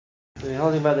We're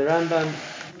holding by the Rambam.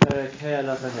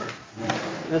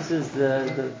 This is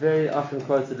the very often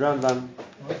quoted Rambam.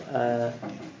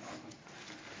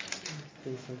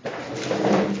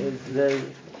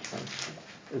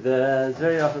 The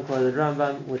very often quoted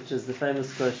Rambam, which is the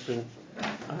famous question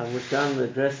which the Rambam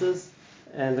addresses.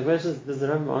 And the question is, does the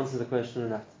Rambam answer the question or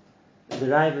not? The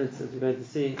Ravid, as we're going to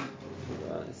see,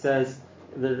 says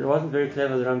that it wasn't very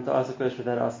clever the Rambam to ask a question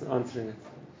without answering it.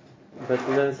 But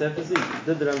we're going to have to see,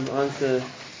 did the Rambam answer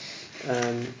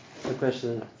the question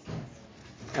or not?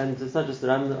 And it's not just the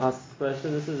Rambam that asks the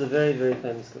question, this is a very, very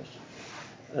famous question.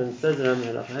 And it says the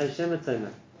Rambam,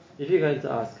 if you're going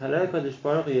to ask,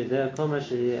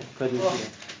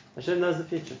 Hashem knows the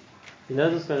future. He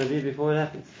knows what's going to be before it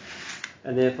happens.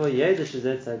 And therefore, does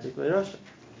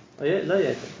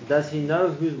he know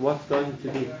what's going to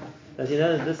be? Does he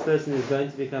know that this person is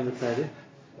going to become a tzaddik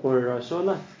or a rasha or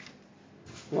not?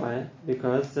 Why?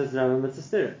 Because, says the Rambam, it's a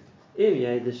stira.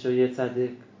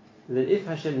 Then if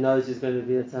Hashem knows he's going to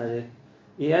be a tzaddik,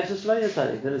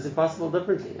 then it's impossible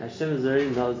differently. Hashem already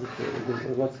knows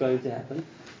what's going to happen,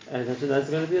 and Hashem knows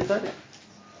it's going to be a tzaddik.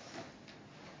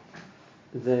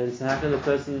 Then so how can a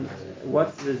person?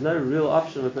 There's no real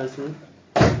option of a person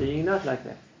being not like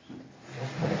that.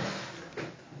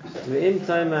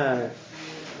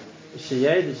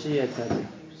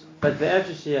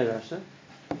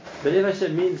 But if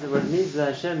Hashem means what it means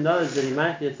that Hashem knows that he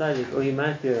might be a tzaddik or he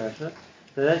might be a rasha,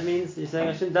 so that means he's saying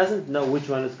Hashem doesn't know which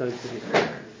one it's going to be.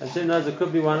 Hashem knows it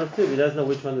could be one of two, but he doesn't know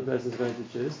which one the person is going to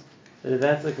choose. And if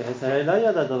that's the case, it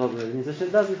means Hashem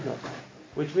doesn't know.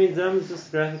 Which means Ram is just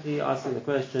graphically asking the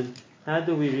question, how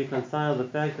do we reconcile the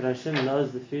fact that Hashem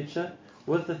knows the future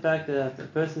with the fact that a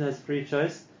person has free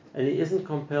choice and he isn't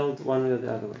compelled one way or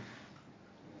the other way?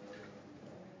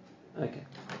 Okay,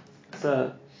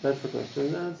 so that's the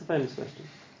question. No, it's a famous question.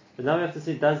 But now we have to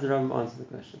see, does the Rambam answer the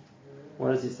question?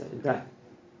 What does he say? Right.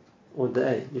 Or the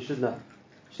A, you should know.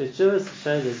 The answer to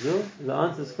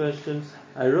this question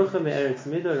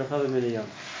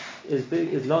is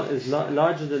big, is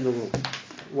larger than the world,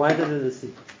 wider than the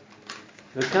sea.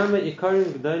 There are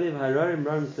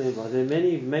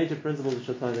many major principles which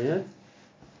are taught here,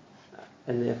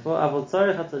 and therefore you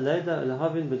have to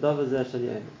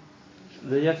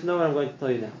know what I'm going to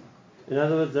tell you now. In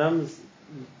other words, Ram's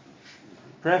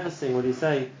prefacing what he's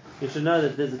saying, you should know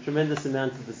that there's a tremendous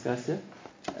amount to discuss here.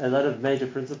 A lot of major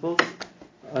principles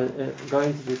are going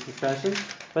into this discussion,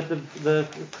 but the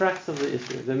crux of the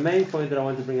issue, the main point that I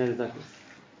want to bring out is like this.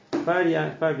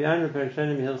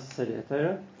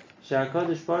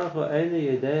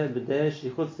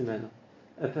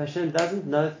 If Hashem doesn't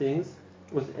know things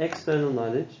with external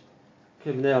knowledge,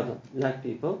 like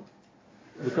people,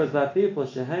 because by people,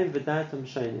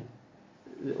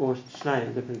 or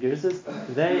Shnayim, different giruses,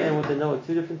 they and what they know are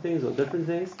two different things or different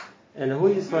things. And Hashem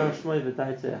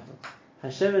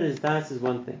and his da'at is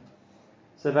one thing.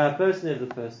 So by a person you have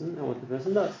the person and what the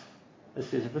person knows. It's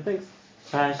two different things.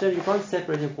 By Hashem you can't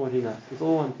separate him from what he knows. It's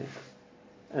all one thing.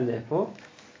 And therefore,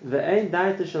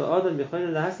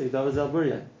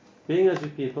 being as we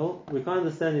people, we can't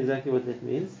understand exactly what that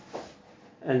means.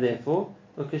 And therefore,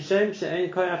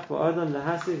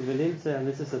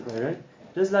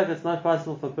 just like it's not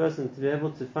possible for a person to be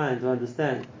able to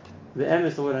understand the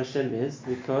emes of what Hashem is,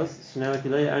 because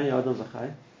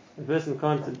a person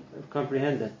can't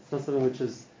comprehend that. It's not something which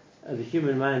is the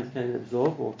human mind can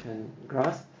absorb or can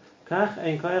grasp. The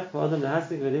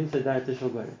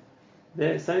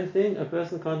same thing, a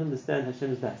person can't understand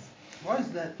Hashem's das. Why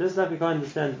is that? Just like we can't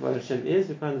understand what Hashem is,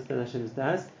 we can't understand Hashem's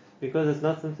das, because it's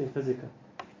not something physical.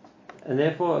 And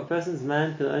therefore, a person's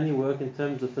mind can only work in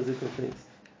terms of physical things.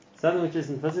 Something which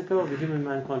isn't physical, the human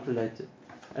mind can't relate to.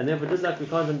 And therefore, just like we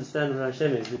can't understand what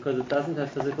Hashem is, because it doesn't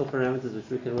have physical parameters which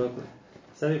we can work with.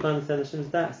 So we can't understand Hashem's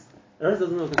das. It also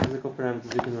doesn't work with physical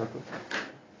parameters we can work with.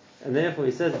 And therefore,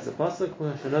 he says, it's a pasuk,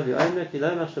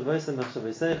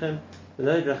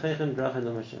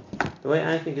 the way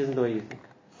I think isn't the way you think.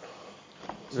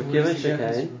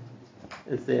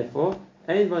 It's therefore,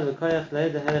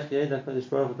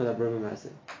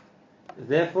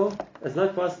 therefore, it's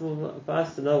not possible for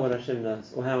us to know what Hashem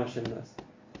knows or how Hashem knows.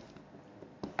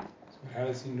 So how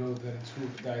does he know that it's who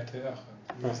B'dai Te'achad?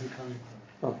 Where's it coming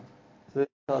from? So he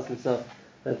tells himself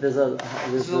that there's a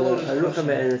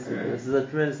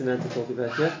tremendous amount to talk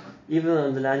about here. Even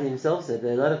on the line himself said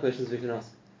there are a lot of questions we can ask.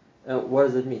 What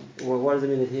does it mean? What does it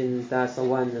mean that he and his da'as are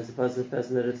one as opposed to the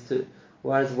person that it's two?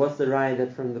 What's the raya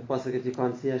that from the pasuk that you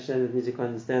can't see Hashem, it means you can't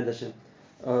understand Hashem?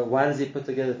 Why does he put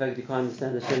together the fact that you can't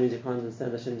understand Hashem means you can't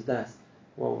understand Hashem's das?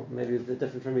 Well, maybe they're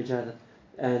different from each other.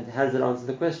 And how does it answer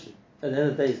the question? At the end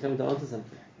of the day, he's coming to answer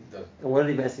something. And what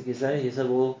did he basically say? He said,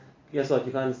 well, guess what?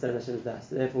 You can't understand Hashem's das.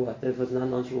 Therefore what? Therefore it's not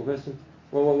an unanswerable question.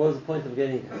 Well, what was the point of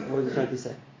getting it? What was he trying to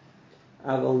say?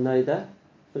 Aval noida,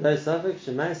 v'lo safek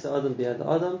shemaisa adam biyad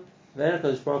adam, v'en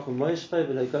HaKadosh Baruch Hu moishchei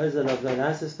v'lo gozer lo v'lo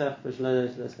nasis kach v'shlo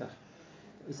neshlos kach.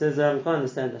 It says we can't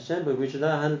understand Hashem, but we should know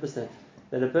 100%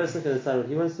 that a person can decide what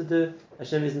he wants to do.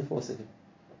 Hashem isn't forcing him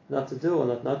not to do or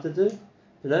not to do.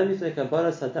 And it's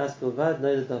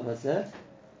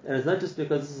not just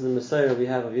because this is the Messiah we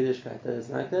have of Yiddishkeit that is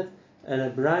like that. And a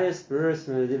brayas berurus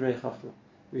divrei chachma,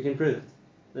 we can prove it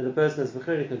that a person has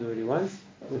bechira can do what he wants.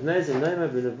 With neizim noima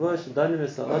b'nevuah shedanim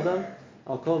es ha'adam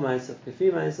al kol ma'asav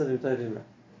kefi ma'asav im tov imra.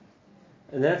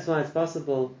 And that's why it's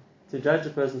possible to judge a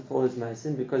person for his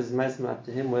ma'asim because his ma'asim are up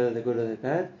to him whether they're good or they're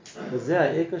bad.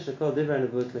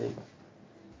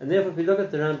 And therefore, if we look at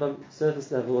the Rambam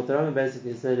surface level, what the Rambam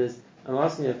basically said is, I'm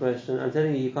asking you a question, I'm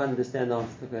telling you can't understand the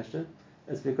answer to the question.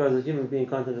 It's because a human being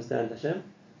can't understand Hashem.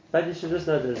 But you should just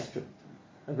know that it's true.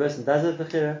 A person does have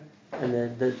bechira, and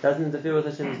that doesn't interfere with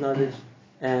Hashem's knowledge,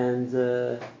 and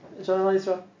Shalom al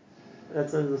Yisrael.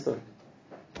 That's the end of the story.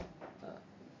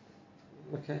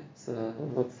 Okay, so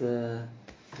what's the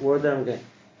word that I'm getting?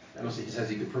 He says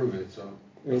he could prove it, so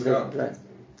let's go. Right.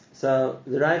 So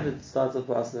the Ravid starts off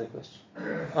by asking a question.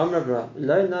 Amr Abraham,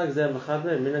 lo nag zeh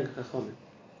mechaber minhag chachamim.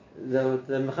 The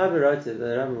mechaber wrote it.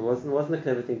 The Rambam wasn't a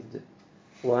clever thing to do.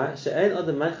 Why? She'ein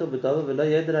adam meichel b'dalav v'lo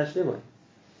yeder hashlimoi.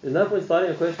 There's no point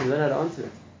starting a question you don't know how to answer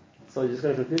it. So you're just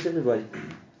going to confuse everybody.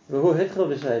 V'hu hitchel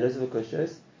v'shaylos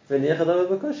v'koshos v'niach adav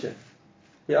v'kosher.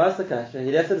 He asked the question.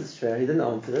 He left it as fair. He didn't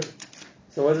answer it.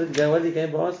 So what did he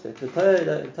gain by asking?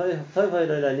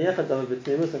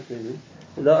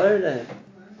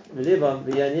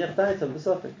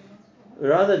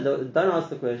 Rather, don't ask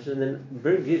the question, then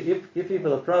give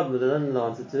people a problem that they don't know the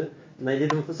answer to, and they leave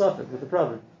them with the sophic, with the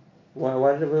problem. What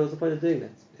was the point of doing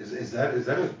that? Is that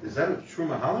a true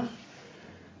mahalach?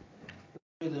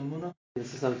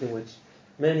 This is something which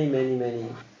many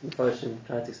Mephoshim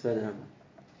try to explain the Rambam.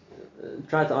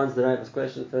 Try to answer the Rambam's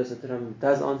question first, that the Rambam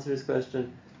does answer his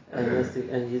question, and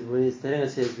when he's telling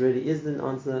us here, it really is the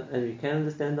answer, and we can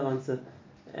understand the answer,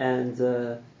 and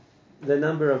the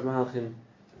number of Mahalchim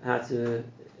how to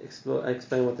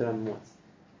explain what the Rambam wants.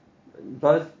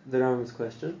 Both the Rambam's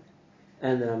question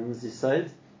and the Rambam's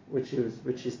Yisod, which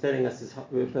he's telling us is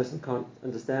a person can't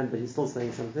understand, but he's still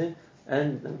saying something,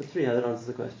 and number 3, how that answers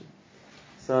the question.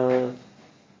 So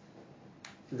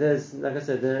there's, like I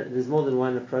said, there's more than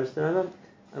one approach to the Rambam.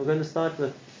 I'm going to start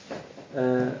with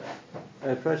an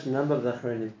approach a number of the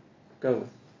Achronim go with.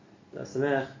 Rav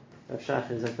Sameach, Rav Shach,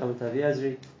 and Zaktam Tavi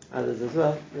Azri, others as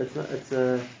well.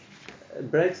 It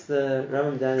breaks the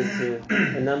Rambam down into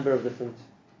a number of different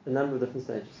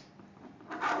stages.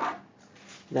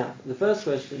 Now, the first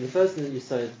thing that you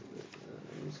said,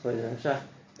 I'm just quoting Rav Shach,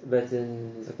 but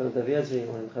in Zaktam Tavi Azri,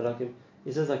 one of the Chalakim,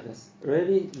 he says like this.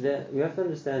 Really, we have to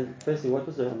understand firstly what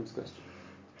was the Rambam's question.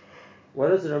 What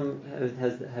does the Rambam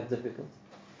have difficult?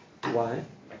 Why?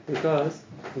 Because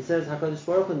he says HaKadosh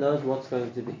Baruch Hu knows what's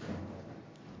going to be.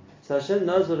 So Hashem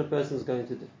knows what a person is going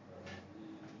to do.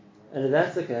 And if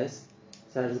that's the case,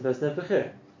 so how does the person have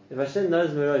bechira? If Hashem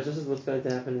knows Mirash, this is what's going to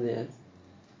happen in the end,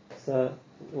 so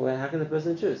how can the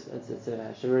person choose?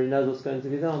 Hashem already knows what's going to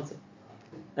be the answer.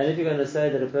 And if you're going to say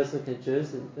that a person can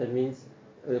choose, that means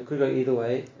it could go either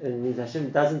way, and it means Hashem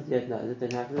doesn't yet know it,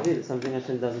 then how can it be that something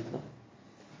Hashem doesn't know?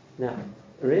 Now,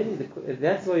 really, if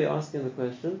that's why you're asking the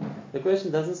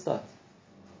question doesn't start.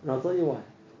 And I'll tell you why.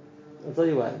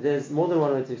 There's more than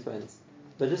one way to explain this.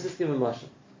 But just let's give a mashal.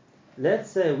 Let's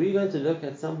say we're going to look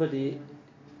at somebody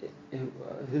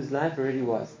whose life already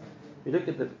was. We look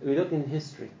in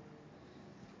history.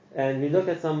 And we look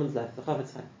at someone's life, the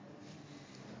Chafetz Chaim.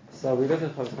 So we look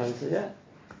at Chafetz Chaim and say,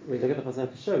 we look at the Chafetz Chaim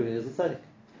for sure, he is a tzaddik.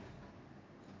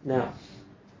 Now,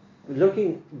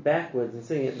 looking backwards and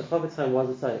saying the Chafetz Chaim was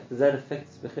a tzaddik, does that affect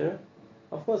his bechira?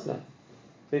 Of course not.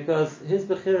 Because his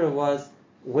bechira was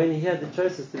when he had the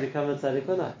choices to become a tzaddik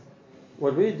or not.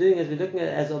 What we're doing is we're looking at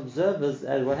it as observers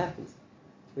at what happens.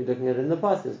 We're looking at it in the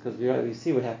past because we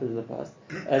see what happened in the past.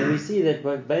 And we see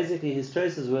that basically his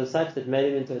choices were such that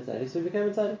made him into a tzaddik, so he became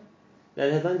a tzaddik.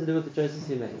 That has nothing to do with the choices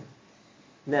he made.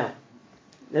 Now,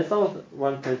 let's start with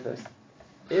one point first.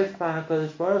 If by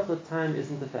HaKadosh Baruch Hu time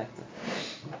isn't a factor,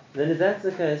 then if that's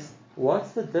the case,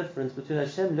 what's the difference between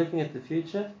Hashem looking at the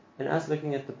future and us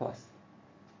looking at the past?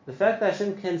 The fact that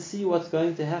Hashem can see what's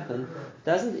going to happen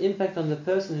doesn't impact on the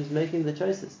person who's making the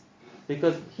choices,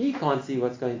 because he can't see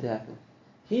what's going to happen.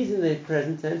 He's in the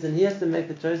present tense and he has to make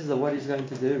the choices of what he's going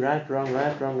to do, right,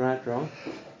 wrong.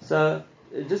 So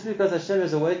just because Hashem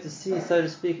has a way to see, so to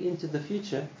speak, into the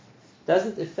future,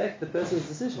 doesn't affect the person's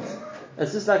decisions.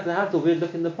 It's just like the Hatul, we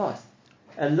look in the past.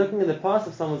 And looking in the past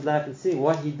of someone's life and seeing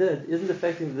what he did isn't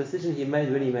affecting the decision he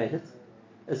made when he made it.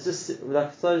 It's just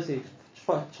like slowly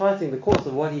charting the course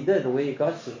of what he did and where he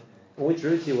got to and which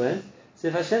route he went. So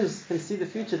if Hashem can see the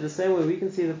future the same way we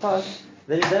can see the past,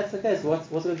 then if that's the case, what's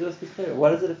going to do us Bechira?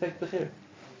 What does it affect Bechira?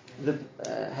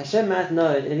 Hashem might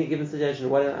know in any given situation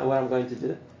what I'm going to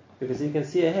do because he can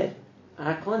see ahead.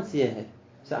 I can't see ahead.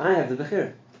 So I have the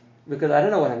Bechira. Because I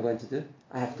don't know what I'm going to do.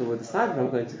 I have to decide what I'm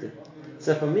going to do.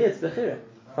 So for me it's Bechira.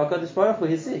 For HaKadosh Baruch Hu,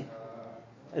 He's seeing.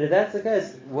 And if that's the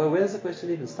case, where does the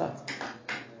question even start?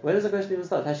 Where does the question even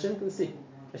start? Hashem can see.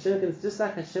 Hashem can, just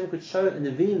like Hashem could show a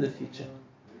Nevi'im the future.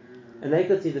 And they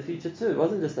could see the future too. It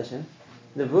wasn't just Hashem.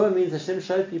 Nevuah means Hashem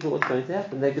showed people what's going to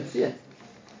happen. They could see it.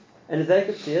 And if they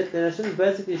could see it, then Hashem is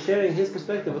basically sharing His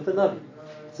perspective with the Navi.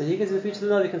 So He can see the future, the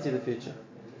Navi can see the future.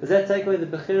 Does that take away the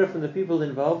Bechira from the people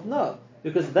involved? No.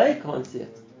 Because they can't see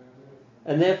it.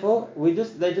 And therefore, the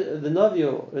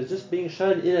Navi is just being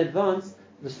shown in advance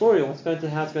the story of how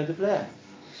it's going to play out.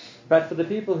 But for the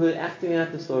people who are acting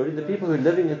out the story, the people who are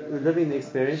living the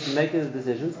experience and making the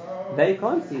decisions, they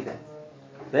can't see that.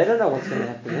 They don't know what's going to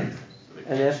happen next.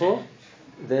 And therefore,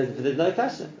 there's no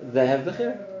kasha. They have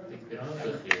Bechira.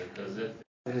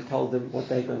 Who told them what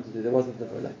they're going to do. There wasn't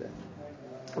Nevuah like that.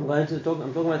 I'm talking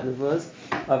about Nevuahs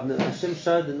of Hashem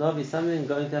showed the Navi something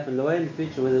going to happen way in the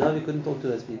future where the Navi couldn't talk to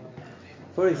those people.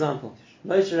 For example,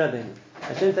 Moshe Rabbeinu,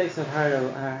 Hashem takes him Har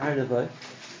Nevuah,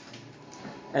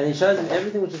 and he shows him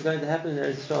everything which is going to happen in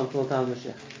Eretz Yisrael until the time of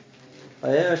Mashiach.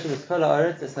 Vayer Hashem es kol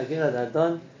haaretz es hagila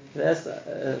d'Adon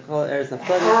ve'es kol Eretz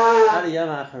Naftali ad yom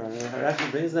ha'acharon. And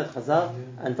Rashi brings that Chazal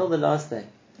until the last day.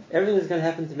 Everything is going to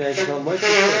happen to Eretz Yisrael.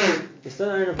 Moshe he stood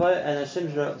on Nevuah, and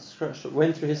Hashem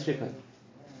went through history with him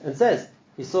and says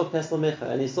he saw Pesel Mecha,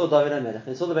 and he saw David HaMelech, and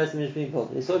he saw the Beis HaMikdash being built,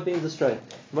 and he saw it being destroyed.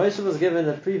 Moshe was given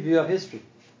a preview of history,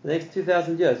 the next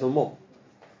 2,000 years or more.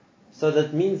 So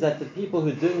that means that the people who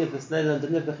are doing it with Sneider and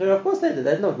didn't have Bechira, of course they did.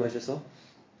 They didn't know what Moshe saw.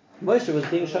 Moshe was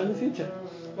being shown the future.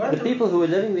 The people who were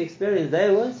living the experience, they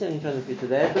weren't seeing shown the future.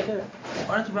 They had Bechira.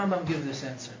 Why don't the Rambam give this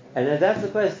answer? And if that's the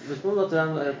question, there's still not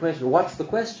a question. What's the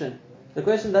question? The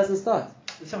question doesn't start.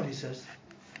 Somebody says.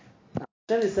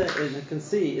 Hashem is saying, you can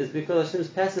see, is because Hashem is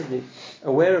passively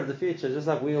aware of the future, just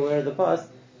like we are aware of the past.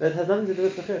 That has nothing to do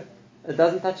with Bechira. It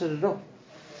doesn't touch it at all.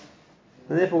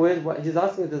 And therefore, he's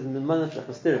asking if there's Mimanach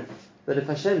Shachastir. But if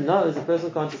Hashem knows, a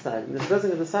person can't decide. And if a person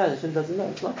can decide, Hashem doesn't know.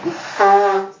 It's not true.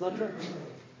 It's not true.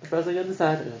 A person can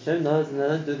decide, and Hashem knows, and they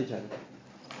don't do with each other.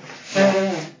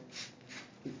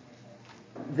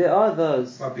 There are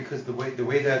those. Well, because the way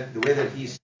that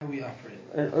he's. We operate.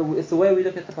 It's the way we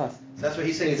look at the past. So that's what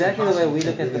he's saying. Exactly the way we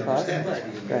look at the past.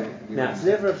 Right. Now,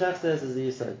 Tznev Rav Shach says is the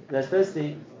Yisod. That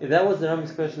firstly, if that was the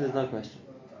Rambam's question, there's no question.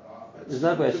 There's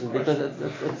no question because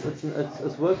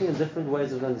it's working in different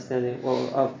ways of understanding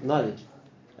of knowledge,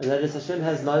 and that is Hashem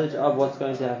has knowledge of what's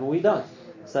going to happen. We don't.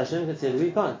 So Hashem can see it.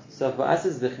 We can't. So for us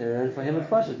it's Bechira, and for him it's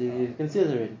Pashut. You can see it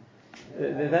already.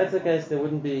 If that's the case, there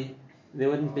wouldn't be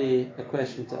a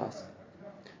question to ask.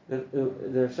 The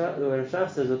Rav Shach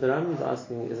says what the Rambam is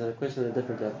asking is a question at a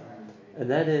different level, and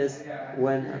that is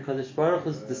when HaKadosh Baruch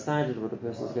Hu has decided what a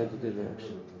person is going to do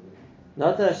Mirash.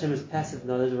 Not that Hashem has passive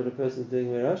knowledge of what a person is doing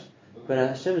Mirash, but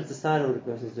Hashem has decided what a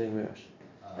person is doing Mirash.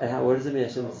 And what does it mean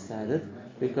Hashem has decided?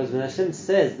 Because when Hashem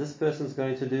says this person is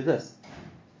going to do this,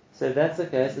 so if that's the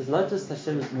case, it's not just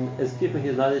Hashem is keeping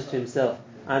His knowledge to Himself.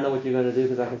 I know what you're going to do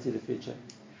because I can see the future.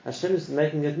 Hashem is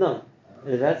making it known.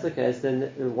 And if that's the case,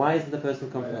 then why isn't the person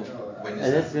compelled? And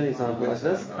let's give an example like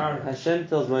this. Hashem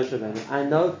tells Moshe Rabbeinu, I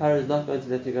know Paro is not going to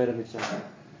let you go to Mitzrayim.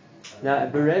 Now,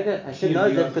 Berega, Hashem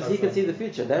knows that because he can see the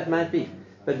future. That might be.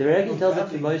 But the Berega tells it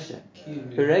to Moshe.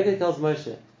 Berega tells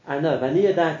Moshe, I know, Vani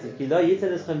Yadati, Ki lo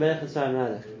yitzan eschem berech Yisrael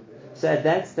malach. So at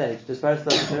that stage, does Paro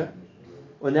start Mitzrayim?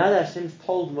 Well, now that Hashem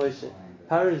told Moshe,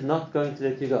 Paro is not going to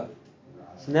let you go.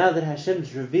 So now that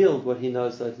Hashem's revealed what he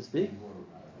knows, so to speak,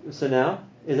 so now,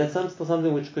 is that still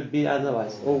something which could be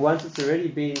otherwise? Or once it's already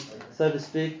been, so to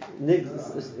speak,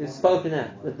 it's spoken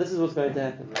out, that this is what's going to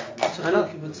happen. So I know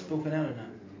what's spoken out now.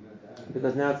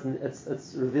 Because now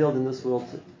it's revealed in this world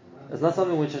too. It's not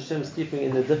something which Hashem is keeping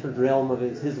in a different realm of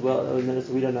his world,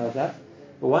 so we don't know that.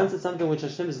 But once it's something which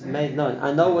Hashem has made known,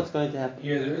 I know what's going to happen.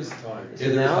 Yeah, there is time.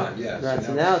 So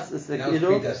now it's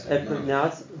now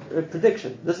it's a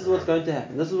prediction. This is what's going to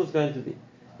happen. This is what's going to be.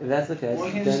 If that's the case,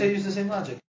 why can't you use the same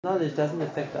logic? Knowledge doesn't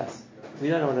affect us. We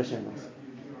don't know what Hashem knows.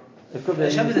 It could be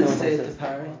Hashem didn't say it to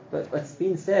Paro. But it's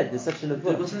been said. There's such a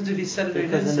nevuah. Wasn't it if he said it or he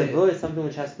because didn't the say nevuah it? is something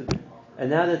which has to be. And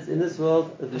now that's in this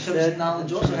world, as we said,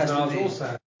 knowledge also has to be.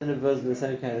 The nevuah is in the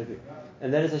same category.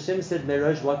 And that is Hashem said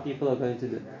Merosh what people are going to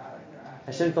do.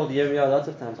 Hashem told Yirmiyah lots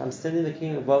of times, I'm sending the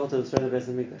king of Babel to destroy the Beis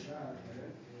HaMikdash.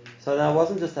 So now it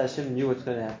wasn't just Hashem knew what's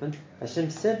going to happen, Hashem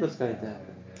said what's going to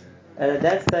happen. And at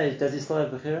that stage, does he still have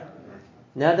Bechira?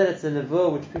 Now that it's a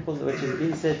nevuah which has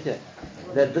been said here,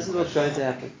 that this is what's going to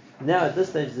happen. Now at this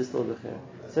stage, is there still Bechira?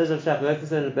 Says Rav Shach, we like to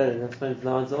say it better, and explains the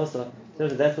answer also. So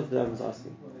that's what the Ram is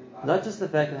asking. Not just the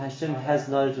fact that Hashem has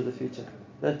knowledge of the future.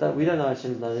 That we don't know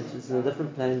Hashem's knowledge, it's in a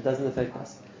different plane, it doesn't affect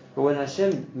us. But when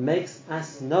Hashem makes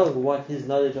us know what His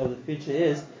knowledge of the future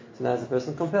is, so now is the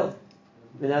person compelled.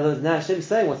 In other words, now Hashem is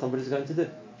saying what somebody's going to do.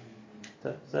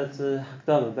 So that's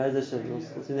Hakdama, Be'ez Hashem.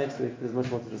 We'll see next week, there's much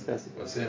more to discuss.